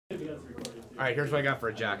All right, here's what I got for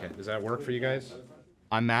a jacket. Does that work for you guys?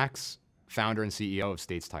 I'm Max, founder and CEO of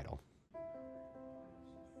States Title.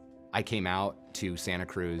 I came out to Santa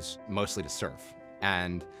Cruz mostly to surf.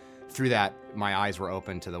 And through that, my eyes were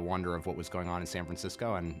open to the wonder of what was going on in San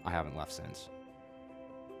Francisco, and I haven't left since.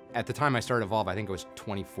 At the time I started Evolve, I think I was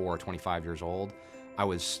 24, 25 years old. I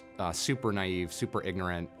was super naive, super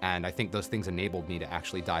ignorant, and I think those things enabled me to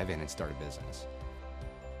actually dive in and start a business.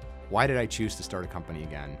 Why did I choose to start a company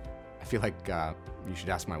again? I feel like you should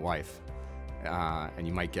ask my wife, and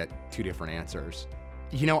you might get two different answers.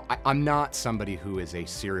 You know, I'm not somebody who is a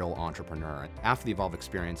serial entrepreneur. After the Evolve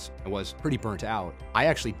experience, I was pretty burnt out. I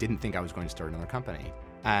actually didn't think I was going to start another company.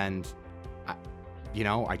 And,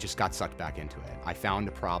 I just got sucked back into it. I found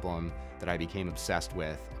a problem that I became obsessed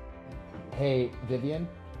with. Hey, Vivian,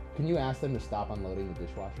 can you ask them to stop unloading the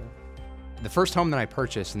dishwasher? The first home that I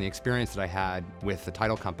purchased and the experience that I had with the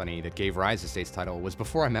title company that gave rise to States Title was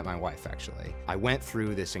before I met my wife, actually. I went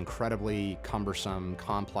through this incredibly cumbersome,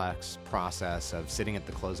 complex process of sitting at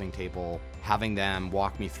the closing table, having them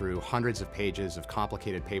walk me through hundreds of pages of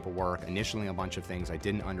complicated paperwork, initially a bunch of things I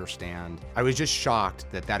didn't understand. I was just shocked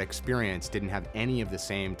that that experience didn't have any of the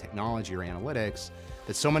same technology or analytics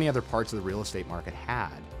that so many other parts of the real estate market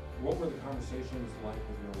had. What were the conversations like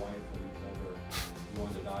with your wife when you told her you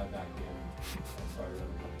wanted to dive back in?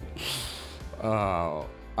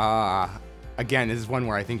 Again, this is one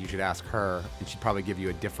where I think you should ask her, and she'd probably give you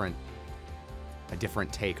a different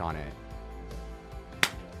take on it.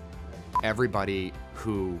 Everybody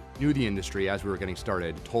who knew the industry as we were getting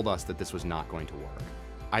started told us that this was not going to work.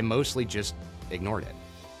 I mostly just ignored it.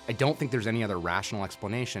 I don't think there's any other rational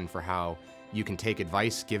explanation for how you can take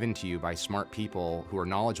advice given to you by smart people who are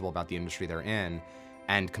knowledgeable about the industry they're in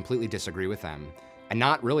and completely disagree with them, and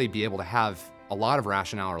not really be able to have a lot of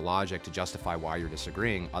rationale or logic to justify why you're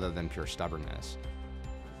disagreeing other than pure stubbornness.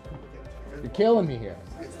 You're killing me here.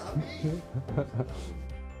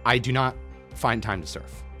 I do not find time to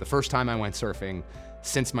surf. The first time I went surfing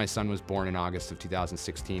since my son was born in August of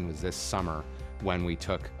 2016 was this summer when we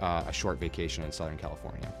took a short vacation in Southern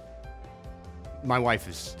California. My wife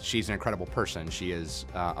she's an incredible person. She is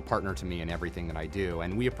a partner to me in everything that I do.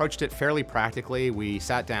 And we approached it fairly practically. We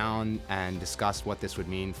sat down and discussed what this would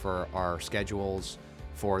mean for our schedules,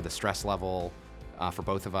 for the stress level, for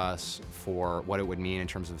both of us, for what it would mean in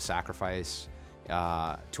terms of sacrifice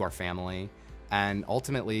to our family. And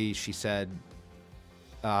ultimately, she said,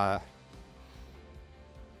 I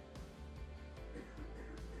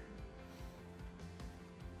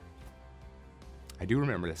do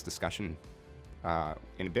remember this discussion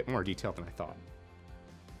in a bit more detail than I thought.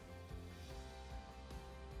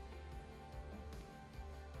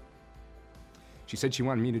 She said she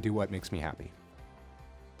wanted me to do what makes me happy.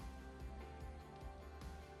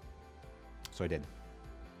 So I did.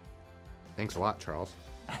 Thanks a lot, Charles.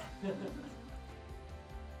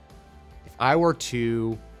 If I were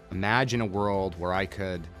to imagine a world where I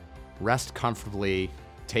could rest comfortably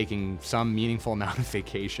taking some meaningful amount of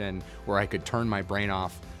vacation, where I could turn my brain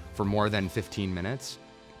off for more than 15 minutes,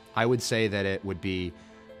 I would say that it would be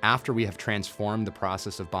after we have transformed the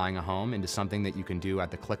process of buying a home into something that you can do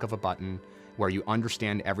at the click of a button, where you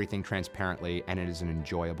understand everything transparently and it is an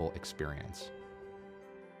enjoyable experience.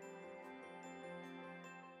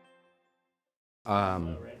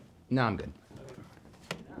 No, I'm good.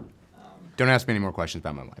 Don't ask me any more questions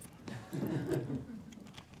about my life.